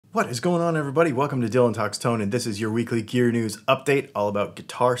What is going on, everybody? Welcome to Dylan Talks Tone, and this is your weekly gear news update all about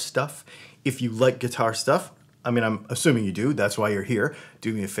guitar stuff. If you like guitar stuff, I'm assuming you do, that's why you're here.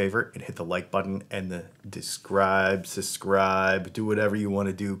 Do me a favor and hit the like button and the subscribe, do whatever you want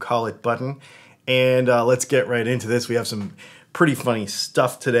to do, call it button. And let's get right into this. We have some pretty funny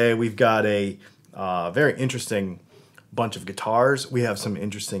stuff today. We've got a very interesting bunch of guitars. We have some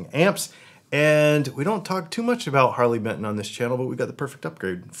interesting amps. And we don't talk too much about Harley Benton on this channel, but we got the perfect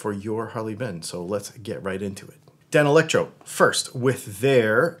upgrade for your Harley Benton. So let's get right into it. Danelectro first with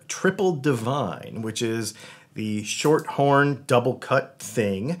their Triple Divine, which is the short horn double cut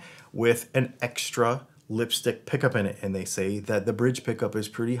thing with an extra lipstick pickup in it. And they say that the bridge pickup is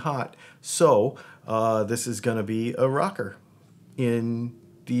pretty hot. So this is going to be a rocker in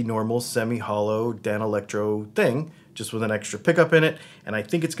the normal semi-hollow Danelectro thing, just with an extra pickup in it. And I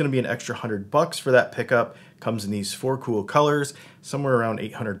think it's going to be an extra $100 for that pickup. Comes in these 4 cool colors, somewhere around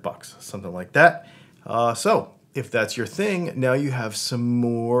 $800, something like that. So if that's your thing, now you have some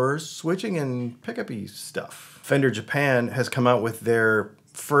more switching and pickup-y stuff. Fender Japan has come out with their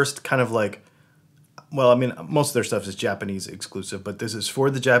first kind of like, well, most of their stuff is Japanese exclusive, but this is for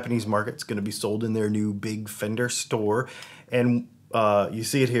the Japanese market. It's going to be sold in their new big Fender store. And you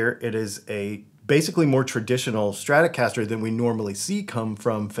see it here. It is a basically more traditional Stratocaster than we normally see come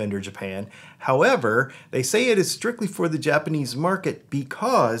from Fender Japan. However, they say it is strictly for the Japanese market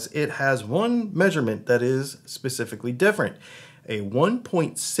because it has one measurement that is specifically different. A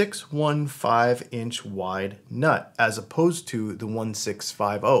 1.615 inch wide nut as opposed to the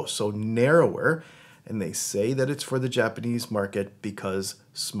 1.650, so narrower. And they say that it's for the Japanese market because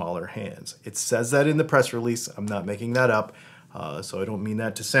smaller hands. It says that in the press release. I'm not making that up. So I don't mean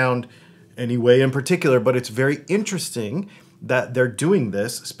that to sound any way in particular, but it's very interesting that they're doing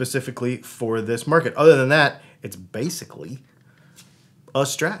this specifically for this market. Other than that, it's basically a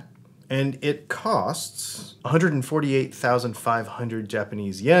Strat. And it costs 148,500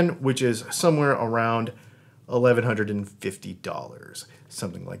 Japanese yen, which is somewhere around $1,150,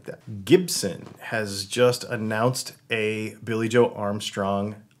 something like that. Gibson has just announced a Billy Joe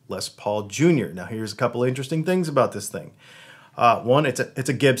Armstrong Les Paul Jr. Now here's a couple interesting things about this thing. One, it's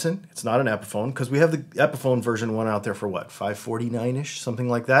a Gibson. It's not an Epiphone because we have the Epiphone version 1 out there for what, $549-ish, something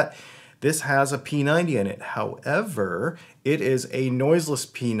like that. This has a P90 in it. However, it is a noiseless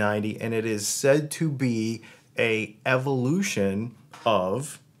P90 and it is said to be a evolution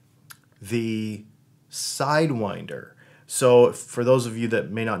of the Sidewinder. So for those of you that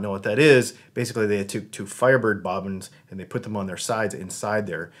may not know what that is, basically they took 2 Firebird bobbins and they put them on their sides inside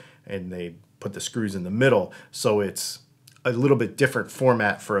there and they put the screws in the middle. So it's a little bit different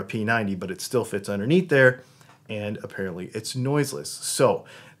format for a P90, but it still fits underneath there, and apparently it's noiseless. So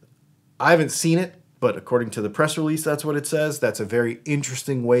I haven't seen it, but according to the press release, that's what it says. That's a very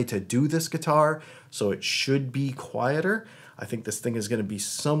interesting way to do this guitar, so it should be quieter. I think this thing is going to be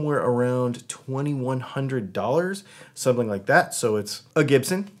somewhere around $2,100, something like that. So it's a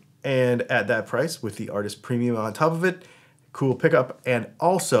Gibson, and at that price with the Artist Premium on top of it, cool pickup, and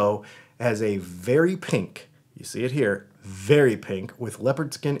also has a very pink, you see it here, very pink with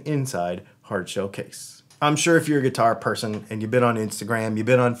leopard skin inside hard shell case. I'm sure if you're a guitar person and you've been on Instagram, you've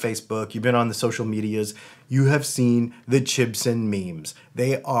been on Facebook, you've been on the social medias, you have seen the Chibson memes.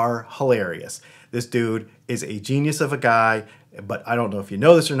 They are hilarious. This dude is a genius of a guy, but I don't know if you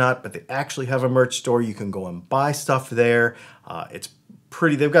know this or not, but they actually have a merch store. You can go and buy stuff there. It's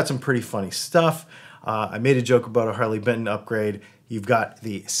pretty, they've got some pretty funny stuff. I made a joke about a Harley Benton upgrade. You've got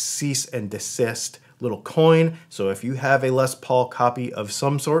the cease and desist little coin. So if you have a Les Paul copy of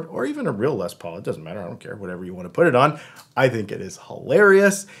some sort, or even a real Les Paul, it doesn't matter, I don't care, whatever you want to put it on, I think it is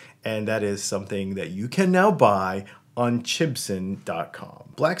hilarious, and that is something that you can now buy on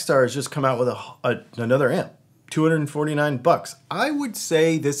Chibson.com. Blackstar has just come out with another amp, $249. I would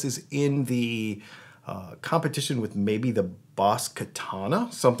say this is in the competition with maybe the Boss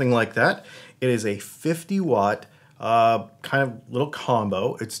Katana, something like that. It is a 50-watt kind of little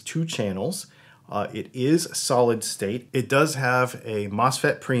combo. It's 2 channels. It is solid state. It does have a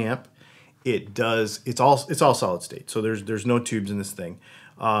MOSFET preamp. It's all solid state. So there's no tubes in this thing.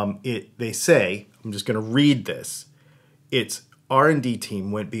 They say, I'm just going to read this. Its R&D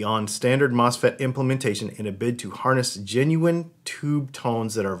team went beyond standard MOSFET implementation in a bid to harness genuine tube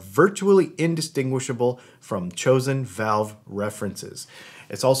tones that are virtually indistinguishable from chosen valve references.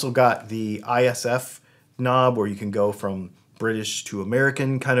 It's also got the ISF knob where you can go from British to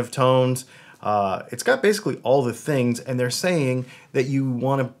American kind of tones. It's got basically all the things, and they're saying that you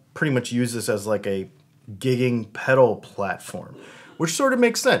want to pretty much use this as like a gigging pedal platform, which sort of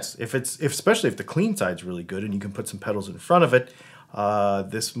makes sense. Especially if the clean side's really good and you can put some pedals in front of it,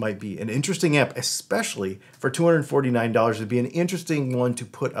 this might be an interesting amp, especially for $249. It'd be an interesting one to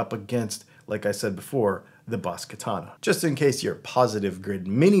put up against, like I said before, the Boss Katana. Just in case your Positive Grid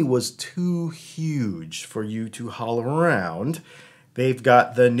Mini was too huge for you to haul around, they've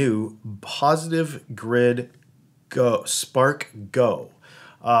got the new Positive Grid Go Spark Go.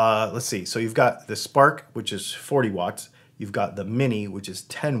 Let's see, so you've got the Spark, which is 40 watts. You've got the Mini, which is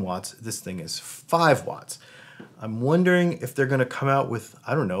 10 watts. This thing is 5 watts. I'm wondering if they're gonna come out with,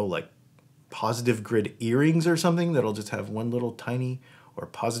 I don't know, like Positive Grid earrings or something that'll just have one little tiny, or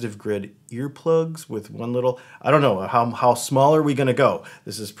Positive Grid earplugs with one little, I don't know, how small are we gonna go?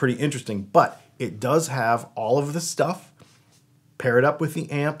 This is pretty interesting, but it does have all of the stuff. Pair it up with the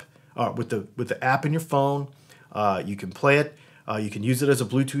amp, with the app in your phone. You can play it. You can use it as a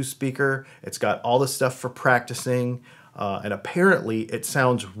Bluetooth speaker. It's got all the stuff for practicing. And apparently it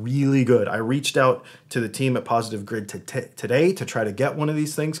sounds really good. I reached out to the team at Positive Grid today to try to get one of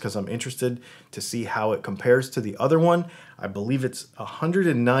these things because I'm interested to see how it compares to the other one. I believe it's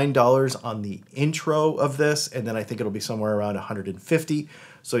 $109 on the intro of this, and then I think it'll be somewhere around $150,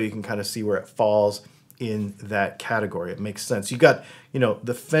 so you can kind of see where it falls in that category. It makes sense. You got, you know,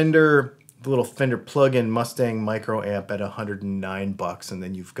 the little Fender plug-in Mustang micro amp at $109, and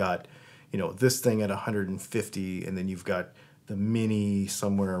then you've got, you know, this thing at $150, and then you've got the Mini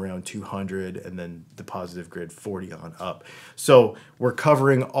somewhere around $200, and then the Positive Grid 40 on up. So we're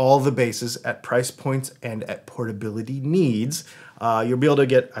covering all the bases at price points and at portability needs. You'll be able to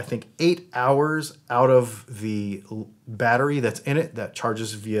get, I think, 8 hours out of the battery that's in it that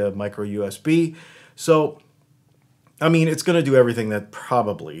charges via micro USB. So, I mean, it's going to do everything that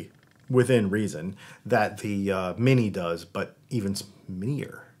probably, within reason, that the Mini does, but even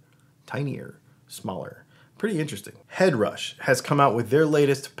minier, tinier, smaller. Pretty interesting. HeadRush has come out with their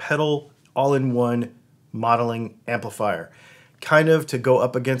latest pedal all-in-one modeling amplifier. Kind of to go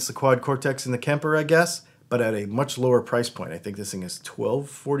up against the Quad Cortex and the Kemper, I guess, but at a much lower price point. I think this thing is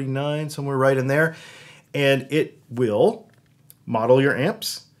 $1249, somewhere right in there. And it will model your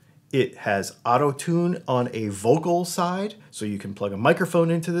amps. It has auto-tune on a vocal side, so you can plug a microphone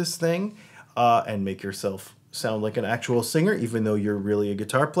into this thing and make yourself sound like an actual singer, even though you're really a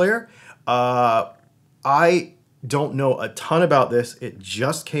guitar player. I don't know a ton about this. It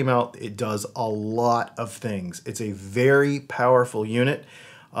just came out. It does a lot of things. It's a very powerful unit.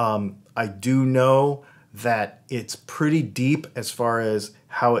 I do know that it's pretty deep as far as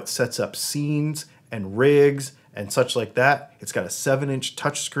how it sets up scenes and rigs and such like that. It's got a 7-inch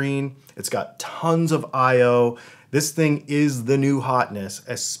touchscreen. It's got tons of I/O. This thing is the new hotness,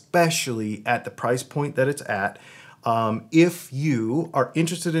 especially at the price point that it's at. If you are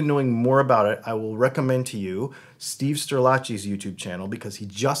interested in knowing more about it, I will recommend to you Steve Sterlacci's YouTube channel, because he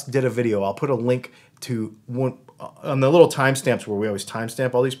just did a video. I'll put a link to one on the little timestamps where we always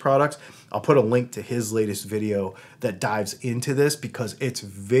timestamp all these products. I'll put a link to his latest video that dives into this, because it's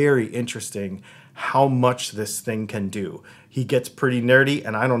very interesting how much this thing can do. He gets pretty nerdy,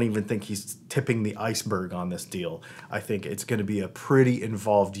 and I don't even think he's tipping the iceberg on this deal. I think it's going to be a pretty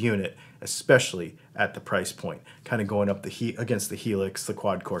involved unit, especially at the price point, kind of going up against the Helix, the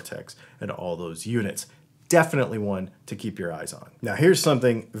Quad Cortex, and all those units. Definitely one to keep your eyes on. Now, here's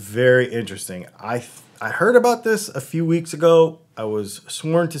something very interesting. I heard about this a few weeks ago. I was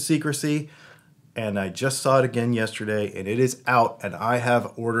sworn to secrecy, and I just saw it again yesterday, and it is out, and I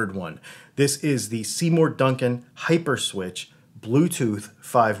have ordered one. This is the Seymour Duncan Hyper Switch Bluetooth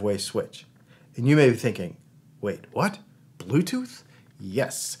 5-way switch. And you may be thinking, wait, what? Bluetooth?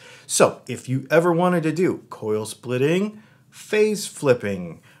 Yes. So if you ever wanted to do coil splitting, phase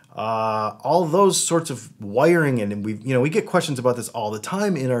flipping, all those sorts of wiring, and we get questions about this all the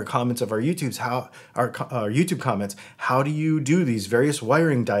time in our comments of our YouTube comments. How do you do these various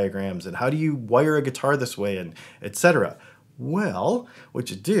wiring diagrams, and how do you wire a guitar this way, and etc. Well,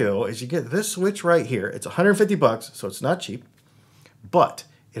 what you do is you get this switch right here. It's $150, so it's not cheap, but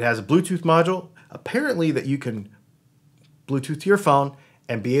it has a Bluetooth module, apparently, that you can Bluetooth to your phone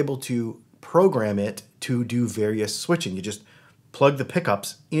and be able to program it to do various switching. You just plug the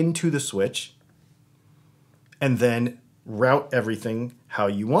pickups into the switch and then route everything how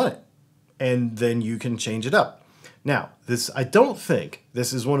you want it. And then you can change it up. Now, I don't think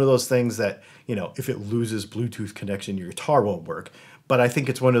this is one of those things that, if it loses Bluetooth connection, your guitar won't work. But I think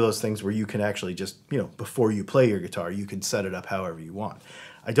it's one of those things where you can actually just, before you play your guitar, you can set it up however you want.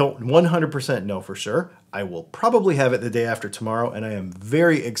 I don't 100% know for sure. I will probably have it the day after tomorrow, and I am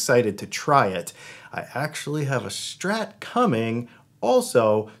very excited to try it. I actually have a Strat coming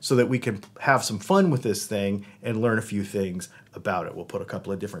also, so that we can have some fun with this thing and learn a few things about it. We'll put a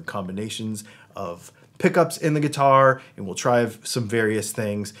couple of different combinations of pickups in the guitar, and we'll try some various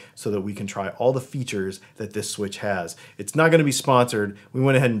things so that we can try all the features that this switch has. It's not going to be sponsored. We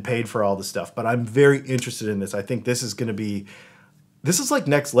went ahead and paid for all the stuff, but I'm very interested in this. I think this is like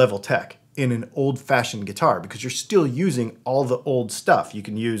next level tech in an old-fashioned guitar, because you're still using all the old stuff. You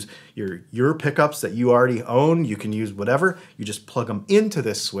can use your pickups that you already own. You can use whatever. You just plug them into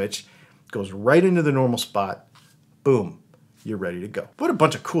this switch. It goes right into the normal spot. Boom. You're ready to go. What a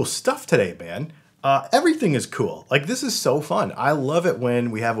bunch of cool stuff today, man. Everything is cool. Like, this is so fun. I love it when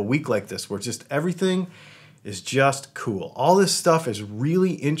we have a week like this where just everything is just cool. All this stuff is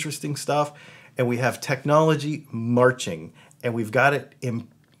really interesting stuff, and we have technology marching, and we've got it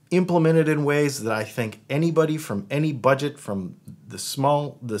implemented in ways that I think anybody from any budget, from the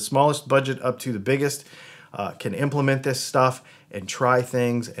smallest budget up to the biggest, can implement this stuff and try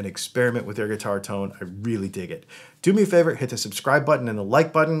things and experiment with their guitar tone. I really dig it. Do me a favor, hit the subscribe button and the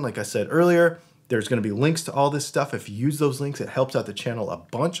like button. Like I said earlier, there's going to be links to all this stuff. If you use those links, it helps out the channel a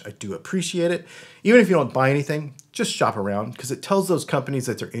bunch. I do appreciate it. Even if you don't buy anything, just shop around, because it tells those companies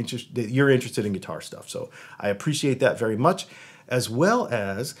that you're interested in guitar stuff. So I appreciate that very much, as well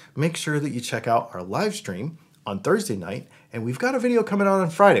as make sure that you check out our live stream on Thursday night. And we've got a video coming out on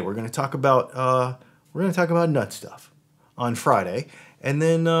Friday. We're going to talk about nut stuff on Friday. And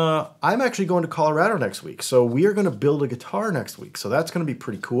then I'm actually going to Colorado next week. So we are going to build a guitar next week. So that's going to be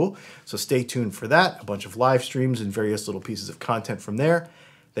pretty cool. So stay tuned for that. A bunch of live streams and various little pieces of content from there.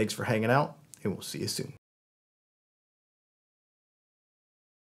 Thanks for hanging out, and we'll see you soon.